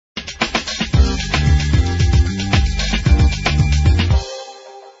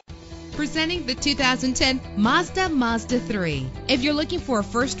Presenting the 2010 Mazda MAZDA3. If you're looking for a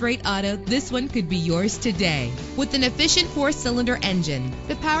first-rate auto, this one could be yours today. With an efficient 4-cylinder engine,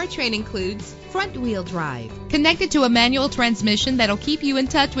 the powertrain includes front-wheel drive, connected to a manual transmission that'll keep you in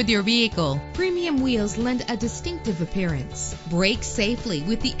touch with your vehicle. Premium wheels lend a distinctive appearance. Brake safely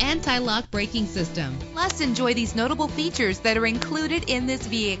with the anti-lock braking system. Plus, enjoy these notable features that are included in this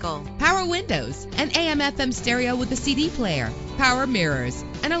vehicle: power windows, an AM/FM stereo with a CD player, power mirrors,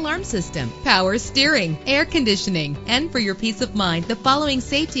 an alarm system, power steering, air conditioning. And for your peace of mind, the following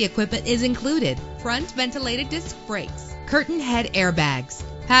safety equipment is included: front ventilated disc brakes, curtain head airbags,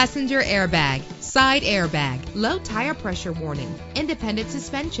 passenger airbag, side airbag, low tire pressure warning, independent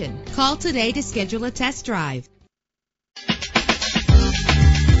suspension. Call today to schedule a test drive.